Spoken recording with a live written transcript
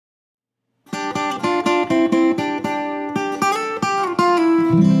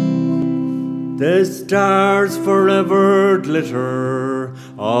The stars forever glitter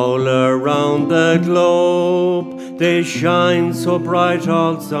all around the globe. They shine so bright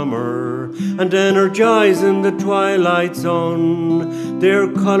all summer and energize in the twilight sun.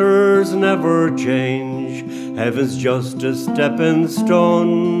 Their colors never change, heaven's just a stepping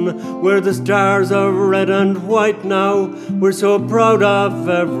stone. We're the stars of red and white now, we're so proud of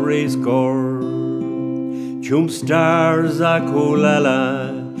every score. Tuam stars a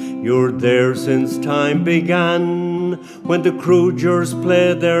Kulala, you're there since time began, when the cruisers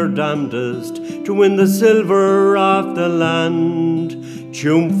played their damnedest to win the silver of the land.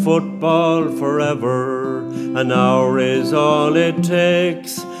 Tuam football forever, an hour is all it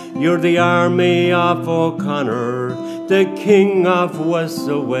takes. You're the army of O'Connor, the king of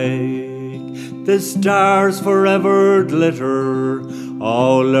Westawake. The stars forever glitter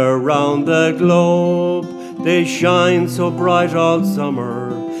all around the globe. They shine so bright all summer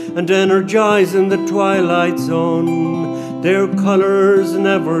and energize in the twilight sun. Their colors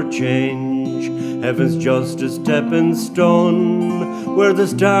never change, heaven's just a stepping stone. We're the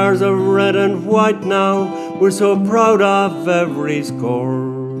stars of red and white now, we're so proud of every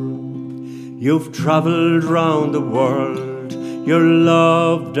score. You've travelled round the world, you're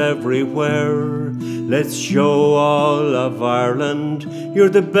loved everywhere. Let's show all of Ireland you're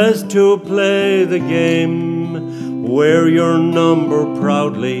the best to play the game. Wear your number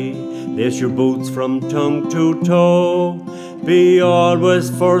proudly, lace your boots from tongue to toe. Be always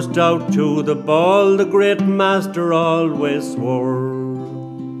first out to the ball, the great master always swore.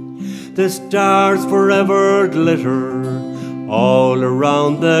 The stars forever glitter all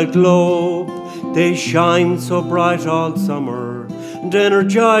around the globe. They shine so bright all summer and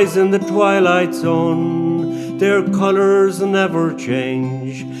energize in the twilight sun. Their colors never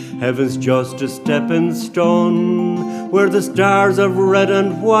change, heaven's just a stepping stone. We're the stars of red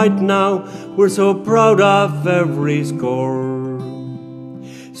and white now, we're so proud of every score.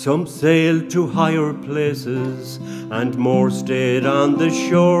 Some sailed to higher places and more stayed on the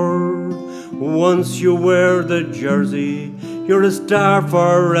shore. Once you wear the jersey, you're a star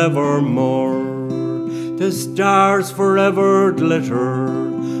forevermore. The stars forever glitter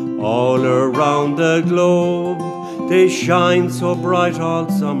all around the globe. They shine so bright all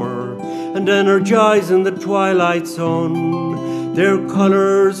summer and energize in the twilight sun. Their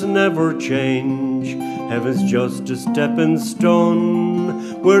colors never change, heaven's just a stepping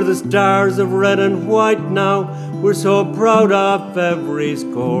stone. We're the stars of red and white now, we're so proud of every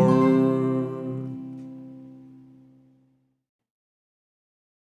score.